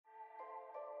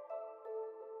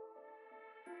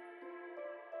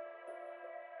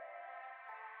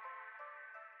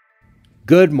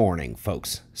Good morning,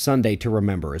 folks. Sunday to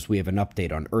remember as we have an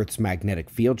update on Earth's magnetic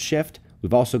field shift.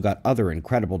 We've also got other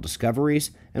incredible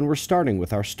discoveries, and we're starting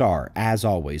with our star, as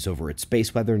always, over at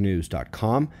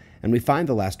spaceweathernews.com, and we find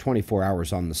the last 24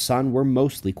 hours on the Sun were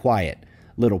mostly quiet.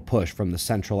 Little push from the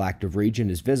central active region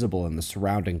is visible in the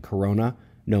surrounding corona,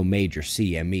 no major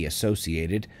CME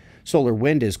associated. Solar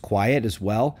wind is quiet as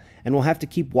well, and we'll have to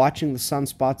keep watching the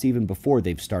sunspots even before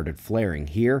they've started flaring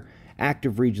here.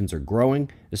 Active regions are growing,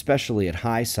 especially at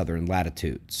high southern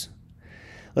latitudes.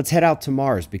 Let's head out to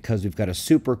Mars because we've got a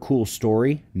super cool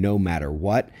story, no matter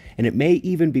what, and it may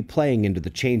even be playing into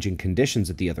the changing conditions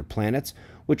at the other planets,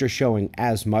 which are showing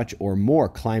as much or more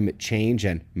climate change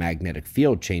and magnetic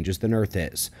field changes than Earth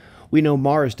is. We know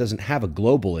Mars doesn't have a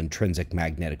global intrinsic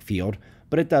magnetic field,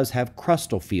 but it does have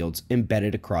crustal fields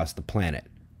embedded across the planet.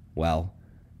 Well,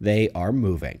 they are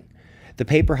moving. The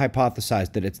paper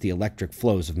hypothesized that it's the electric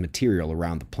flows of material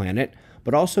around the planet,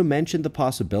 but also mentioned the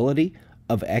possibility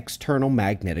of external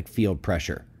magnetic field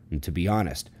pressure. And to be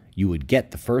honest, you would get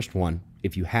the first one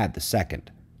if you had the second: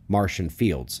 Martian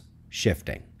fields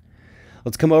shifting.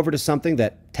 Let's come over to something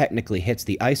that technically hits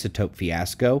the isotope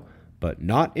fiasco, but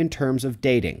not in terms of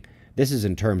dating. This is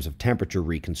in terms of temperature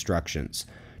reconstructions.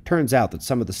 Turns out that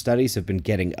some of the studies have been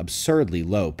getting absurdly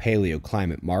low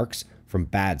paleoclimate marks from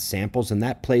bad samples, and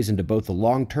that plays into both the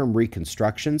long-term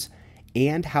reconstructions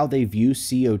and how they view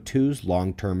CO2's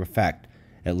long-term effect.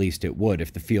 At least it would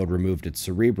if the field removed its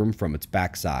cerebrum from its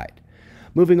backside.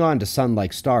 Moving on to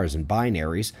sun-like stars and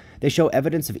binaries, they show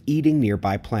evidence of eating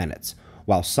nearby planets.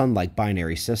 While sun-like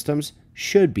binary systems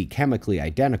should be chemically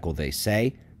identical, they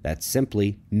say, that's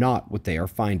simply not what they are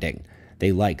finding.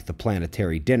 They like the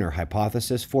planetary dinner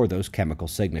hypothesis for those chemical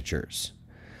signatures.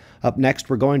 Up next,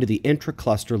 we're going to the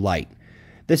intracluster light.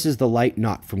 This is the light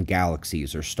not from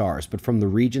galaxies or stars, but from the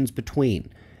regions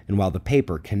between. And while the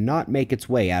paper cannot make its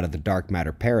way out of the dark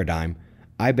matter paradigm,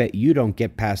 I bet you don't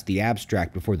get past the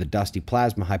abstract before the dusty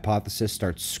plasma hypothesis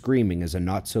starts screaming as a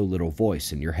not-so-little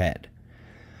voice in your head.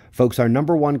 Folks, our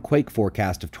 #1 quake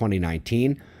forecast of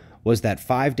 2019 was that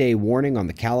 5-day warning on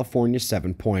the California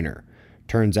 7-pointer.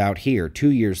 Turns out here, 2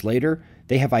 years later,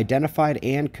 they have identified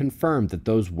and confirmed that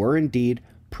those were indeed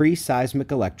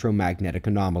pre-seismic electromagnetic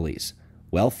anomalies.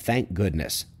 Well, thank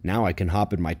goodness. Now I can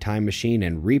hop in my time machine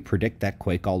and re-predict that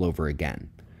quake all over again.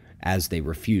 As they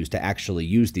refuse to actually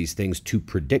use these things to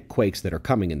predict quakes that are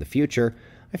coming in the future,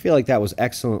 I feel like that was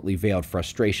excellently veiled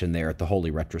frustration there at the wholly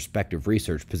retrospective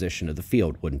research position of the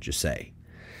field, wouldn't you say?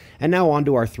 And now on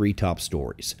to our 3 top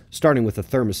stories, starting with the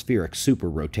thermospheric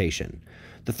superrotation.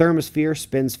 The thermosphere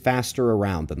spins faster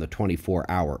around than the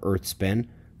 24-hour Earth spin,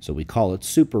 so we call it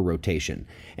superrotation.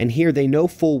 And here they know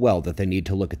full well that they need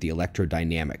to look at the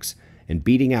electrodynamics. And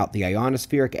beating out the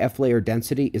ionospheric F-layer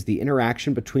density is the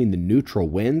interaction between the neutral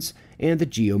winds and the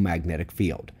geomagnetic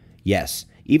field. Yes,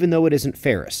 even though it isn't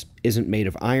ferrous, isn't made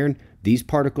of iron, these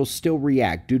particles still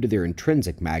react due to their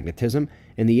intrinsic magnetism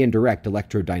and the indirect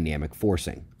electrodynamic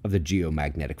forcing of the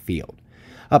geomagnetic field.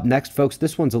 Up next, folks,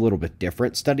 this one's a little bit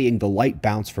different, studying the light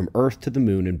bounce from Earth to the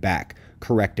Moon and back,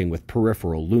 correcting with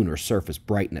peripheral lunar surface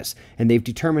brightness, and they've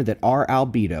determined that our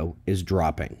albedo is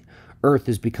dropping. Earth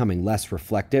is becoming less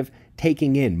reflective,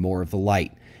 taking in more of the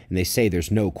light, and they say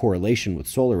there's no correlation with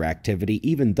solar activity,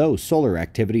 even though solar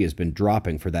activity has been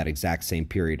dropping for that exact same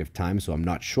period of time, so I'm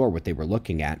not sure what they were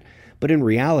looking at. But in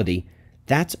reality,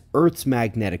 that's Earth's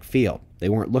magnetic field. They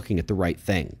weren't looking at the right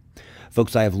thing.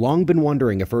 Folks, I have long been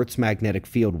wondering if Earth's magnetic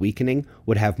field weakening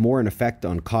would have more an effect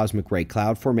on cosmic ray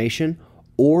cloud formation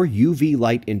or UV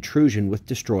light intrusion with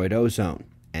destroyed ozone.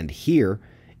 And here,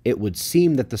 it would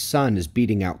seem that the sun is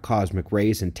beating out cosmic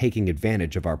rays and taking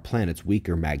advantage of our planet's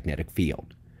weaker magnetic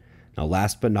field. Now,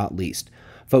 last but not least,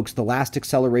 folks, the last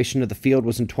acceleration of the field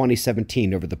was in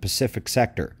 2017 over the Pacific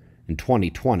sector. In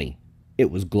 2020, it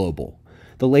was global.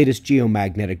 The latest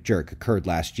geomagnetic jerk occurred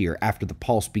last year after the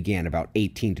pulse began about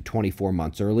 18 to 24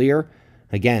 months earlier.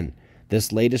 Again,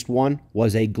 this latest one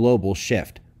was a global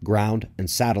shift. Ground and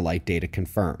satellite data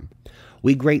confirm.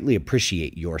 We greatly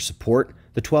appreciate your support.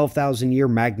 The 12,000-year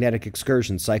magnetic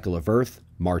excursion cycle of Earth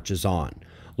marches on.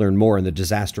 Learn more in the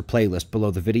disaster playlist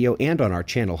below the video and on our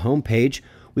channel homepage.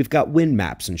 We've got wind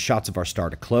maps and shots of our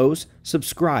star to close.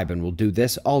 Subscribe and we'll do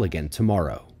this all again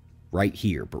tomorrow. Right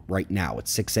here, but right now at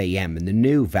 6 a.m. in the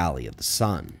new Valley of the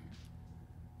Sun.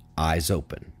 Eyes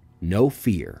open. No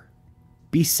fear.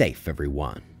 Be safe,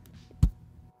 everyone.